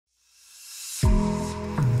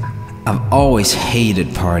I've always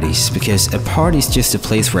hated parties because a party's just a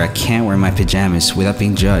place where I can't wear my pajamas without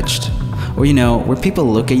being judged. Or you know, where people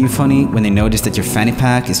look at you funny when they notice that your fanny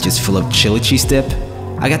pack is just full of chili cheese dip.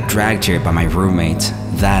 I got dragged here by my roommate,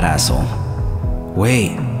 that asshole.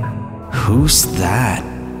 Wait, who's that?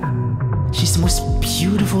 She's the most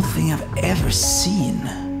beautiful thing I've ever seen.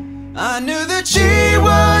 I knew that she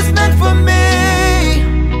was meant for me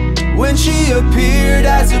when she appeared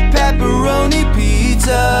as a pepperoni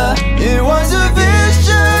pizza. It was a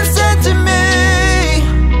vision sent to me,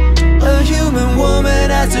 a human woman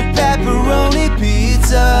as a pepperoni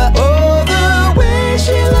pizza. Oh, the way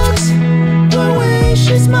she looks, the way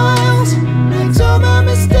she smiles, makes all my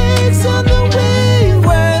mistakes on the way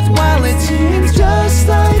worthwhile. It seems just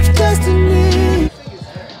like destiny.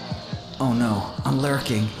 Oh no, I'm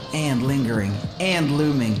lurking, and lingering, and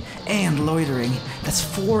looming, and loitering. That's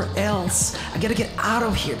 4 L's. I gotta get out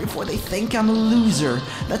of here before they think I'm a loser.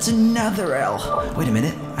 That's another L. Wait a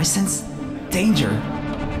minute, I sense danger.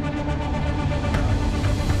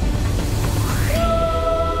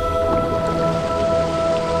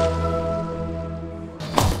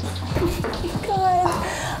 God,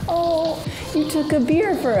 oh, you took a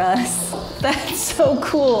beer for us. That's so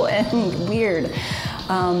cool and weird.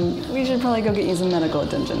 We should probably go get you some medical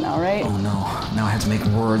attention now, right? Oh no, now I have to make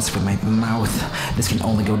words with my mouth. This can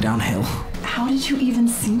only go downhill. How did you even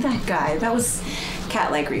see that guy? That was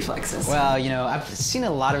cat-like reflexes. Well, you know, I've seen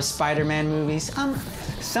a lot of Spider-Man movies.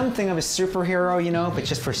 Something of a superhero, you know, but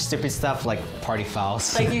just for stupid stuff like party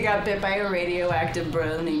fouls. Like you got bit by a radioactive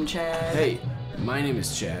bro named Chad. Hey, my name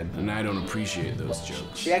is Chad, and I don't appreciate those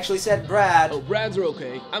jokes. She actually said Brad. Oh, Brads are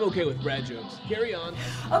okay. I'm okay with Brad jokes. Carry on.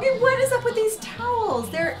 Okay, what is up with these towels?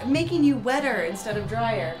 They're making you wetter instead of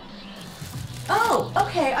drier. Oh,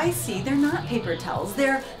 okay, I see. They're not paper towels.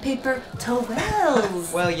 They're paper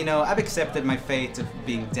towels. Well, you know, I've accepted my fate of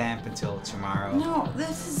being damp until tomorrow. No,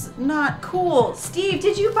 this is not cool. Steve,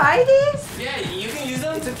 did you buy these? Yeah, you can use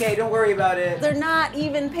them. It's okay, don't worry about it. They're not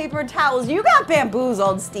even paper towels. You got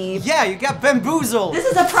bamboozled, Steve. Yeah, you got bamboozled. This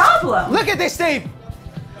is a problem. Look at this, Steve.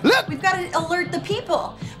 Look! We've got to alert the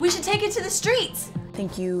people. We should take it to the streets.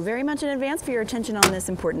 Thank you very much in advance for your attention on this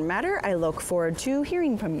important matter. I look forward to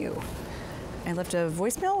hearing from you. I left a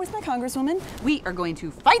voicemail with my congresswoman. We are going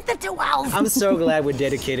to fight the towels. I'm so glad we're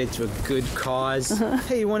dedicated to a good cause.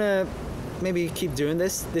 Hey, you wanna maybe keep doing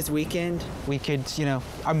this weekend? We could, you know,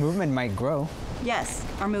 our movement might grow. Yes,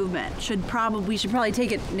 our movement we should probably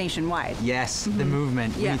take it nationwide. Yes, the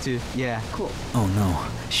movement. Yeah. We need to, yeah. Cool. Oh no,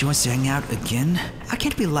 she wants to hang out again? I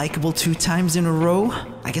can't be likable 2 times in a row.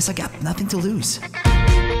 I guess I got nothing to lose.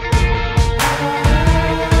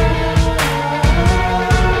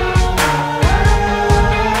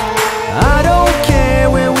 I don't care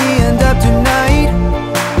where we end up tonight.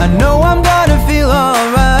 I know I'm gonna feel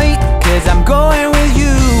alright, 'cause I'm going with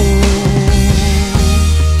you.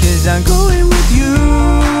 'Cause I'm going with you,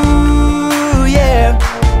 yeah.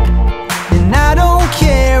 And I don't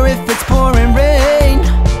care if it's pouring rain.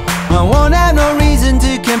 I won't have no reason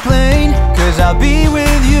to complain, 'cause I'll be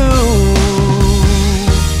with you.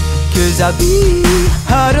 'Cause I'll be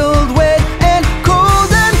huddled, wet and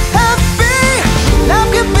cold and happy.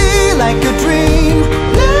 Life could be like a dream.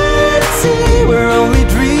 Let's see where only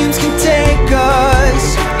dreams can take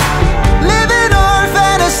us. Living our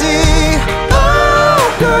fantasy. Oh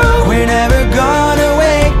girl, we're never gonna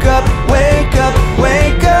wake up, wake up,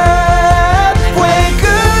 wake up, wake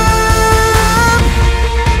up.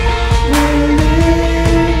 We're living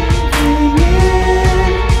in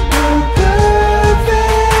a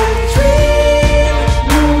perfect dream.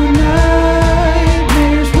 No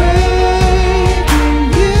nightmares waking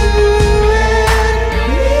you and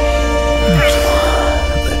me.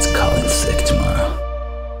 Let's call in sick tomorrow.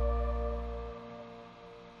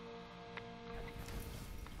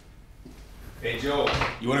 Hey Joe,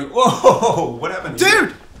 you wanna? Whoa! What happened?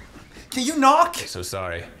 Dude! Can you knock? So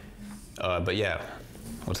sorry. But yeah,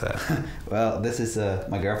 what's that? Well, this is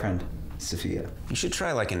my girlfriend, Sofia. You should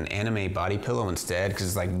try like an anime body pillow instead, because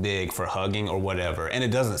it's like big for hugging or whatever, and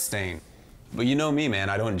it doesn't stain. But you know me, man,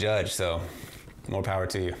 I don't judge, so more power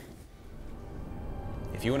to you.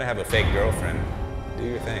 If you want to have a fake girlfriend, do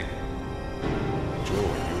your thing. Joe.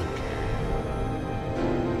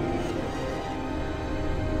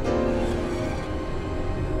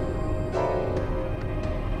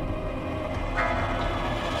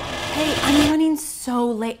 Hey, I'm running so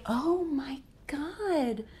late. Oh my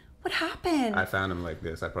God. What happened? I found him like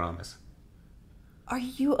this, I promise. Are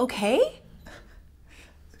you okay?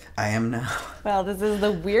 I am now. Well, this is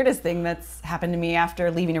the weirdest thing that's happened to me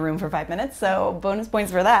after leaving a room for 5 minutes, so bonus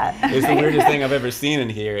points for that. It's the weirdest thing I've ever seen in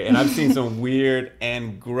here, and I've seen some weird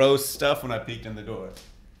and gross stuff when I peeked in the door.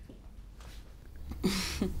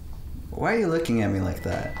 Why are you looking at me like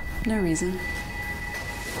that? No reason.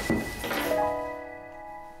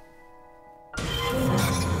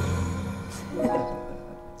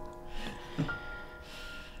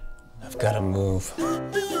 I've gotta move.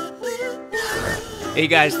 Hey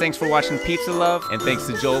guys, thanks for watching Pizza Love, and thanks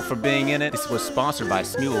to Joel for being in it. This was sponsored by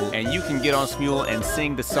Smule, and you can get on Smule and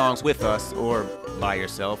sing the songs with us, or by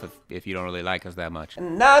yourself if you don't really like us that much.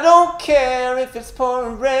 And I don't care if it's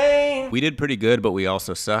pouring rain. We did pretty good, but we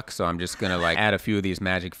also suck, so I'm just gonna like add a few of these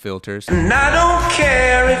magic filters. And I don't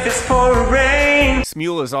care if it's pouring rain.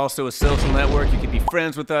 Smule is also a social network. You could be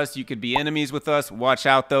friends with us, you could be enemies with us. Watch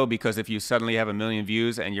out though, because if you suddenly have 1 million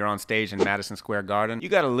views and you're on stage in Madison Square Garden, you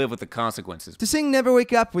gotta live with the consequences. To sing Never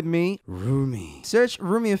Wake Up with me, Roomie. Search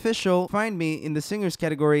Roomie Official, find me in the singers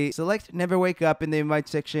category, select Never Wake Up in the invite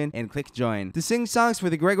section, and click join. To sing songs for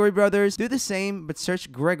the Gregory brothers, do the same, but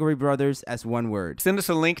search Gregory brothers as one word. Send us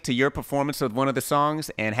a link to your performance of one of the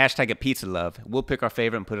songs and hashtag it Pizza Love. We'll pick our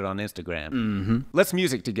favorite and put it on Instagram. Let's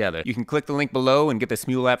music together. You can click the link below and get the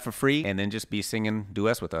Smule app for free, and then just be singing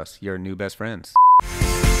duets with us, your new best friends.